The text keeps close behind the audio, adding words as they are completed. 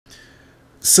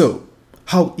So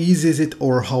how easy is it,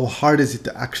 or how hard is it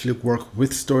to actually work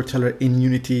with Storyteller in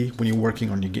Unity when you're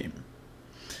working on your game?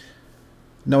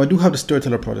 Now I do have the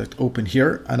Storyteller project open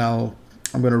here, and I'm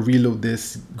going to reload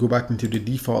this, go back into the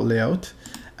default layout,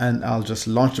 and I'll just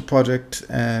launch the project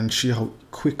and show you how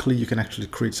quickly you can actually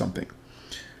create something.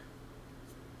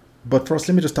 But first,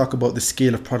 let me just talk about the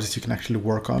scale of projects you can actually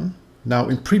work on. Now,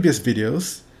 in previous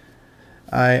videos,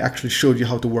 I actually showed you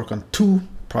how to work on two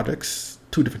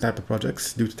different types of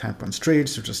projects due to time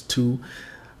constraints. There's just two.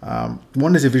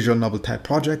 One is a visual novel type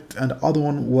project, and the other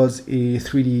one was a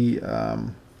 3D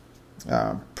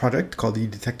project called the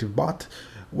Detective Bot,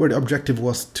 where the objective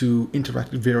was to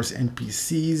interact with various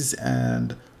NPCs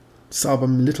and solve a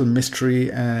little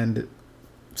mystery, and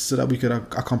so that we could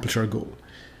accomplish our goal.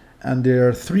 And there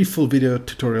are 3 full video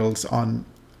tutorials on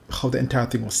how the entire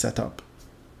thing was set up.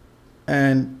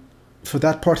 And for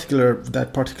that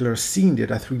particular scene there,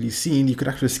 that 3D scene, you could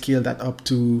actually scale that up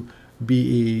to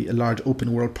be a large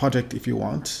open world project if you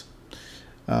want,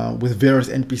 with various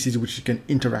NPCs which you can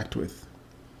interact with.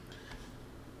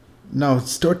 Now,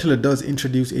 Storyteller does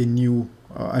introduce a new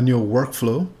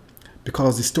workflow,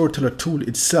 because the Storyteller tool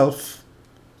itself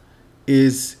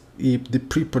is the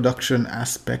pre-production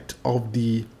aspect of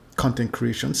the content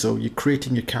creation. So you're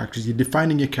creating your characters, you're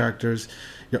defining your characters,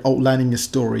 you're outlining your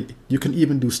story. You can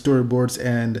even do storyboards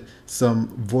and some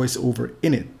voiceover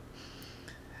in it.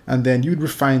 And then you'd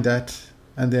refine that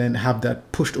and then have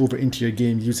that pushed over into your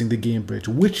game using the game bridge,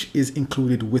 which is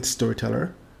included with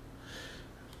Storyteller.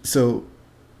 So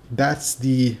that's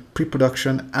the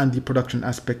pre-production, and the production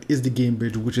aspect is the game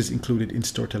bridge, which is included in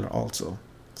Storyteller also.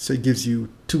 So it gives you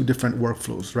 2 different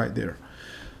workflows right there.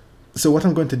 So what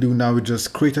I'm going to do now is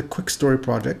just create a quick story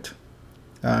project,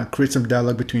 create some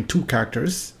dialogue between 2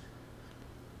 characters,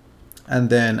 and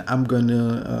then I'm going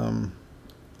to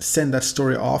send that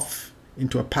story off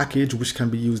into a package which can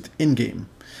be used in-game.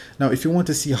 Now, if you want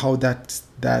to see how that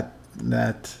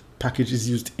package is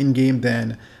used in-game,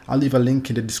 then I'll leave a link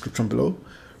in the description below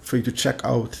for you to check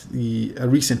out a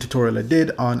recent tutorial I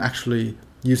did on actually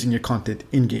using your content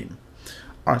in-game.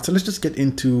 All right, so let's just get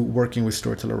into working with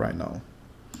Storyteller right now.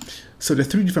 So there are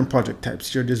 3 different project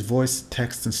types here. There's voice,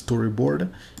 text, and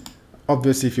storyboard.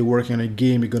 Obviously, if you're working on a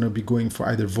game, you're going to be going for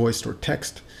either voice or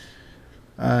text.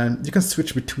 And you can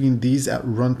switch between these at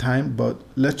runtime, but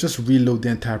let's just reload the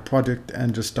entire project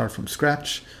and just start from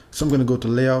scratch. So I'm going to go to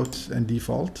layout and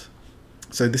default.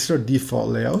 So this is our default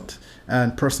layout,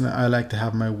 and personally I like to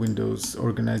have my windows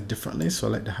organized differently, so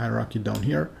I like the hierarchy down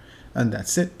here, and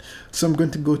that's it. So I'm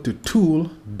going to go to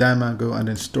Tool, Diamango, and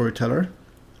then Storyteller,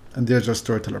 and there's our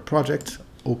Storyteller project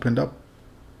opened up.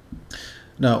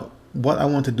 Now what I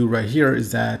want to do right here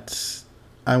is that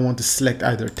I want to select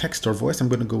either text or voice. I'm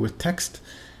going to go with text,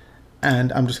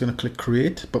 and I'm just going to click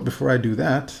create. But before I do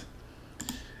that,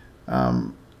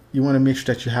 you want to make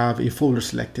sure that you have a folder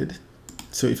selected.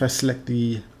 So if I select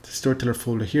the Storyteller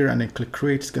folder here and then click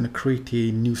create, it's going to create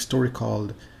a new story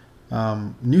called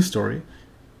new story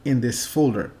in this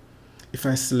folder. If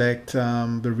I select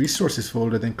the resources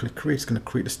folder, then click create, it's going to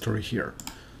create a story here.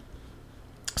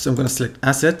 So I'm going to select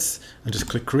assets and just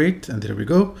click create, and there we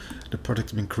go. The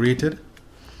project's been created.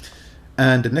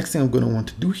 And the next thing I'm going to want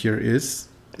to do here is,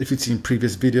 if you've seen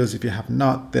previous videos, if you have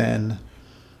not, then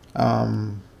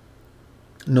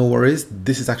no worries.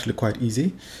 This is actually quite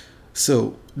easy.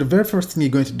 So the very first thing you're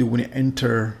going to do when you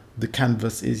enter the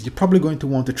canvas is you're probably going to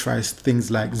want to try things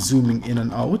like zooming in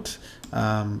and out,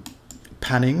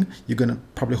 panning. You're going to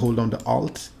probably hold down the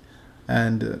Alt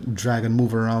and drag and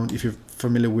move around. If you're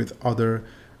familiar with other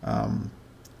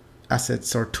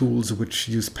assets or tools which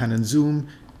use pan and zoom,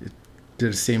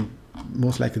 they're the same,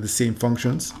 most likely the same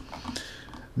functions.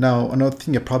 Now, another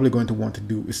thing you're probably going to want to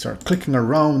do is start clicking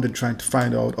around and trying to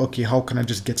find out, okay, how can I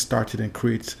just get started and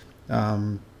create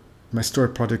my story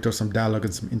project or some dialogue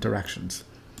and some interactions.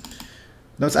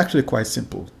 Now it's actually quite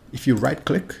simple. If you right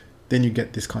click, then you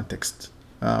get this context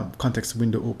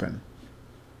window open.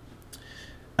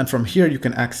 And from here you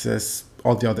can access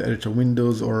all the other editor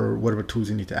windows or whatever tools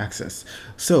you need to access.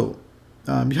 So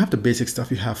you have the basic stuff.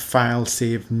 You have file,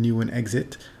 save, new, and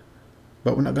exit,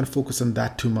 but we're not going to focus on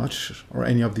that too much, or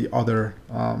any of the other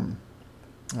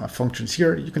functions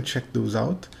here. You can check those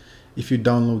out. If you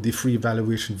download the free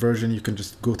evaluation version, you can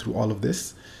just go through all of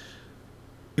this.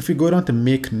 If we go down to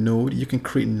make node, you can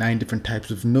create 9 different types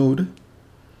of node.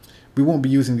 We won't be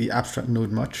using the abstract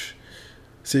node much,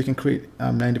 so you can create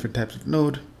 9 different types of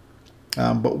node,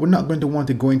 but we're not going to want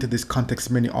to go into this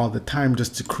context menu all the time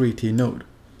just to create a node.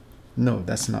 No,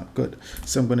 that's not good.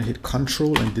 So I'm going to hit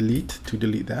Control and delete to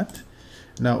delete that.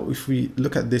 Now if we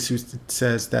look at this, it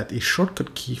says that a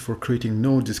shortcut key for creating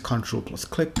nodes is Control plus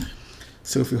click.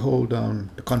 So if we hold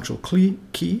down the Control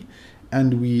key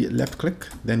and we left click,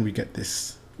 then we get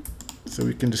this. So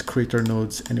we can just create our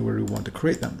nodes anywhere we want to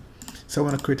create them. So I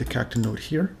want to create a character node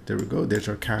here. There we go. There's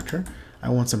our character. I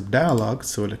want some dialogue,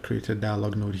 so let's create a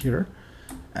dialogue node here.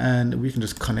 And we can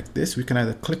just connect this. We can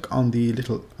either click on the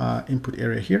little input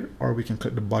area here, or we can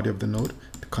click the body of the node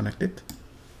to connect it.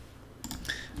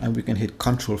 And we can hit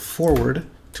Control forward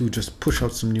to just push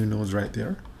out some new nodes right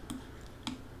there.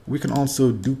 We can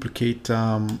also duplicate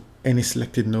any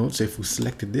selected node. So if we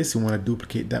selected this and want to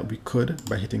duplicate that, we could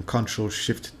by hitting Control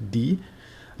Shift D.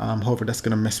 However, that's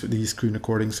going to mess with the screen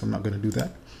recording, so I'm not going to do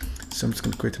that. So I'm just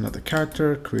going to create another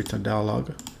character, create a dialogue,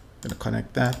 going to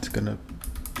connect that, going to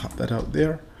pop that out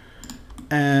there,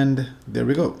 and there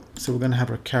we go. So we're going to have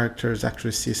our characters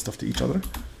actually say stuff to each other.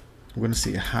 We're going to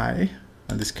say hi,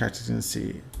 and this character is going to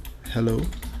say hello,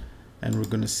 and we're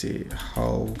going to say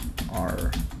how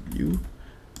are you,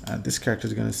 and this character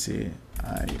is going to say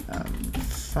I am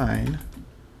fine,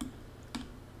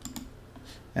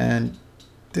 and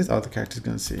this other character is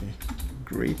going to say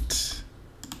great,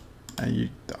 and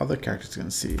the other character is going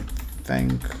to say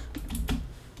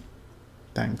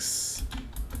thanks,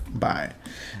 bye.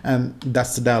 And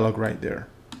that's the dialogue right there.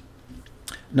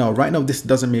 Now right now this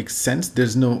doesn't make sense.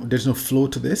 There's no flow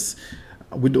to this.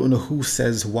 We don't know who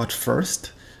says what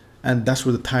first, and that's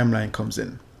where the timeline comes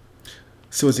in.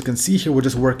 So as you can see here, we're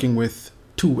just working with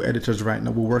two editors right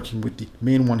now. We're working with the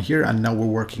main one here, and now we're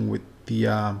working with the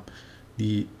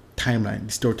timeline,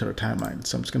 the Storyteller timeline.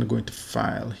 So I'm just going to go into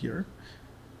File here.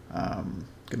 I'm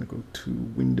going to go to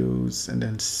Windows and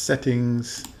then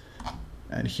Settings,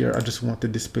 and here I just want to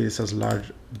display this as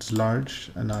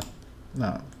large and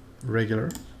not regular,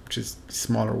 which is the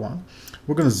smaller one.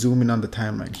 We're going to zoom in on the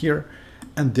timeline here,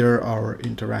 and there are our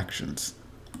interactions.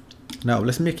 Now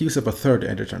let's make use of a third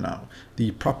editor now,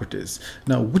 the properties.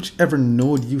 Now whichever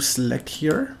node you select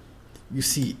here, you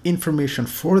see information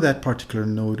for that particular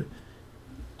node.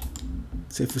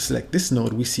 So if we select this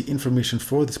node, we see information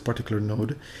for this particular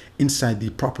node inside the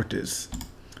properties.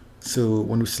 So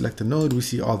when we select a node, we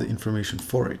see all the information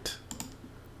for it.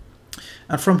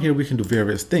 And from here, we can do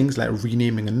various things like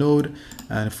renaming a node.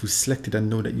 And if we selected a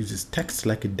node that uses text,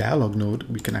 like a dialogue node,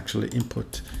 we can actually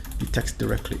input the text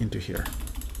directly into here.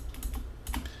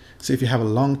 So if you have a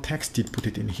long text, you'd put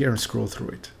it in here and scroll through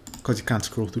it, because you can't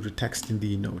scroll through the text in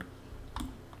the node.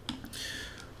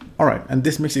 All right, and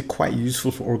this makes it quite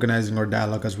useful for organizing our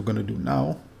dialogue as we're going to do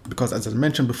now, because as I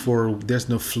mentioned before, there's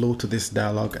no flow to this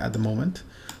dialogue at the moment.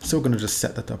 So we're going to just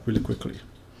set that up really quickly.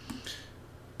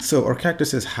 So our character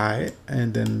says hi,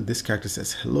 and then this character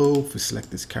says hello. If we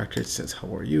select this character, it says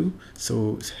how are you?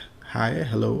 So hi,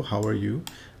 hello, how are you?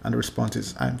 And the response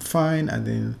is I'm fine, and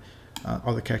then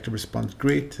other character responds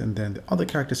great, and then the other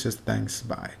character says thanks,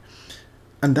 bye.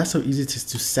 And that's how easy it is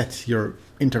to set your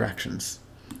interactions.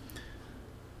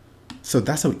 So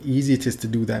that's how easy it is to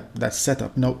do that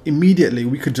setup. Now immediately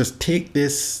we could just take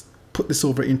this, put this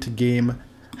over into game,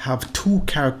 have two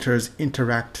characters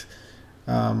interact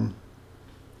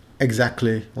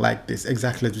exactly like this,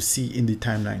 exactly as you see in the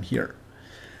timeline here.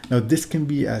 Now this can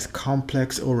be as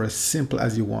complex or as simple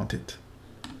as you want it.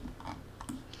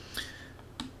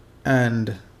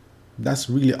 And that's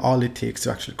really all it takes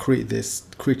to actually create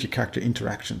your character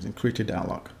interactions and create your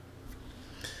dialogue.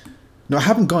 Now I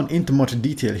haven't gone into much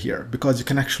detail here because you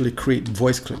can actually create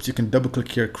voice clips. You can double click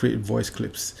here, create voice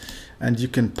clips, and you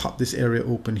can pop this area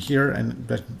open here and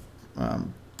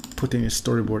put in a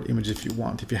storyboard image if you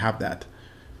want, if you have that.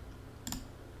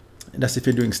 And that's if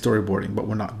you're doing storyboarding, but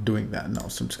we're not doing that now.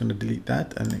 So I'm just going to delete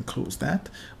that and then close that.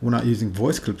 We're not using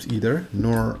voice clips either,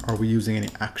 nor are we using any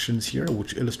actions here,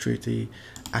 which illustrate the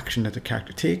action that the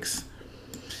character takes.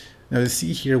 Now you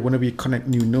see here, whenever you connect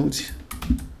new nodes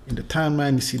in the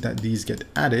timeline, you see that these get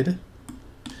added.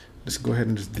 Let's go ahead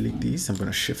and just delete these. I'm going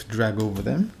to shift drag over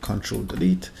them, Control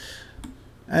delete.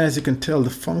 And as you can tell, the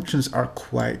functions are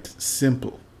quite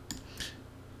simple.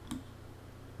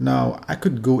 Now I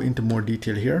could go into more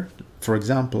detail here. For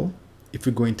example, if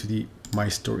we go into the My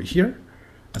Story here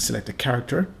and select a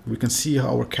character, we can see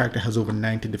how our character has over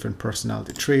 90 different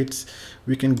personality traits.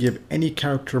 We can give any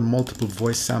character multiple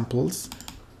voice samples,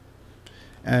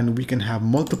 and we can have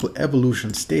multiple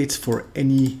evolution states for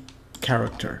any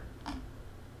character.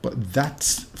 But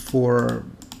that's for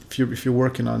if you're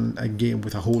working on a game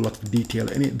with a whole lot of detail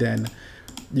in it, then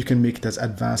you can make it as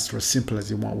advanced or as simple as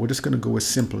you want. We're just going to go with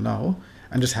simple now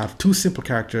and just have two simple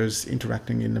characters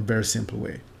interacting in a very simple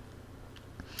way.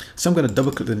 So I'm going to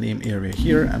double click the name area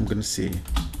here. I'm going to say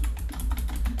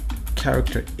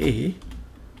character A,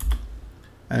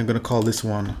 and I'm going to call this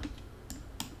one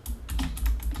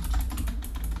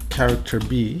character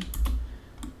B,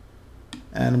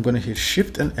 and I'm going to hit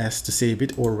Shift and S to save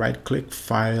it, or right click,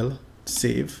 File,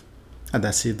 Save, and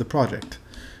that saved the project.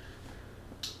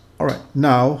 All right,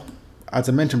 now, as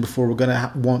I mentioned before, we're going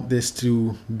to want this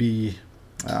to be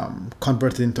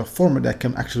converted into a format that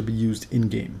can actually be used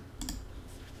in-game.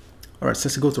 All right, so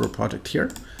let's go to our project here.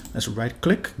 Let's right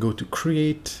click, go to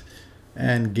Create,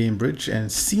 and Game Bridge,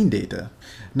 and Scene Data.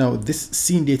 Now this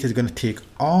scene data is going to take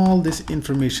all this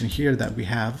information here that we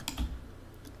have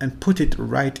and put it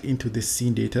right into this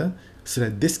scene data so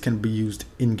that this can be used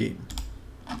in-game.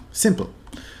 Simple.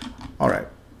 All right,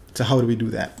 so how do we do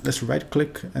that? Let's right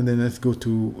click, and then let's go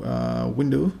to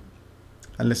Window,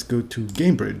 and let's go to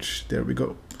Game Bridge. There we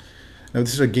go. Now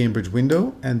this is our Game Bridge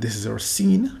window, and this is our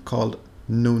scene called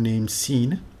No Name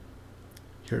Scene.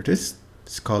 Here it is.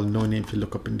 It's called No Name. If you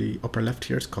look up in the upper left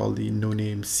here, it's called the No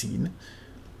Name Scene.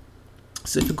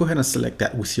 So if you go ahead and select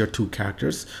that, we see our two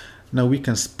characters. Now we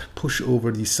can push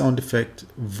over the sound effect,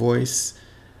 voice,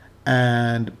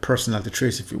 and personality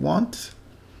traits if you want.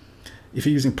 If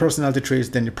you're using personality traits,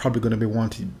 then you're probably going to be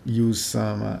wanting to use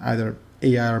either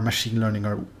AI or machine learning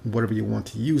or whatever you want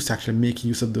to use to actually make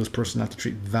use of those personality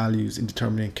trait values in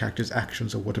determining characters'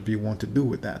 actions or whatever you want to do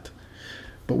with that.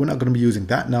 But we're not going to be using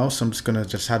that now, so I'm just going to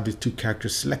just have these two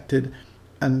characters selected.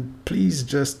 And please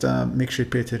just make sure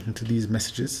you pay attention to these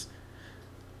messages.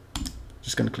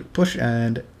 Just going to click push,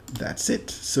 and that's it.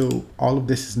 So all of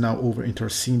this is now over into our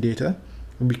scene data,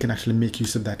 and we can actually make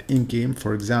use of that in-game.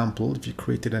 For example, if you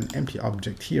created an empty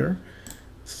object here,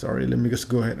 sorry, let me just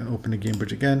go ahead and open the Game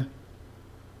Bridge again.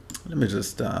 Let me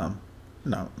just, no,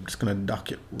 I'm just going to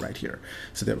dock it right here.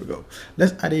 So there we go.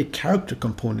 Let's add a character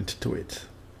component to it.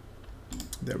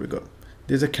 There we go.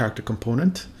 There's a character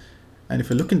component. And if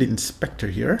we look in the inspector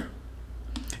here,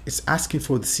 it's asking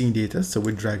for the scene data. So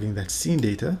we're dragging that scene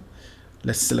data.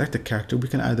 Let's select a character. We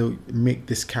can either make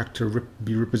this character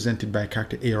be represented by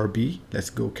character A or B.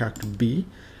 Let's go character B.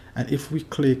 And if we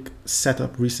click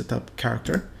setup, reset up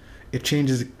character, it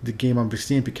changes the game object's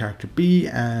name to character B,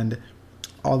 and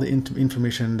all the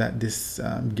information that this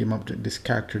game object, this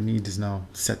character needs, is now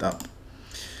set up.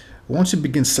 Once you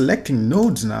begin selecting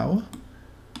nodes now,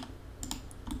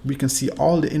 we can see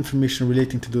all the information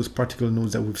relating to those particular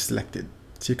nodes that we've selected.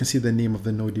 So you can see the name of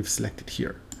the node you've selected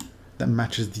here that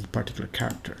matches the particular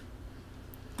character.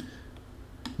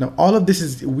 Now all of this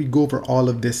is, we go over all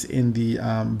of this in the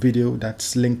video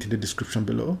that's linked in the description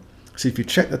below. So if you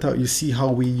check that out, you see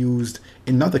how we used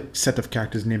another set of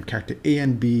characters named character A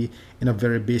and B in a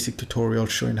very basic tutorial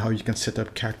showing how you can set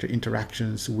up character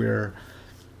interactions where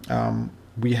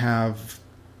we have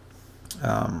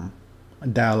a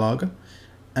dialogue,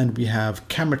 and we have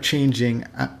camera changing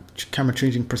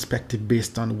perspective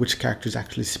based on which character is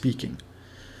actually speaking.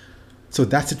 So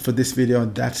that's it for this video,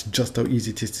 and that's just how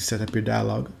easy it is to set up your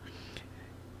dialogue.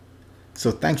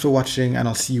 So thanks for watching, and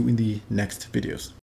I'll see you in the next videos.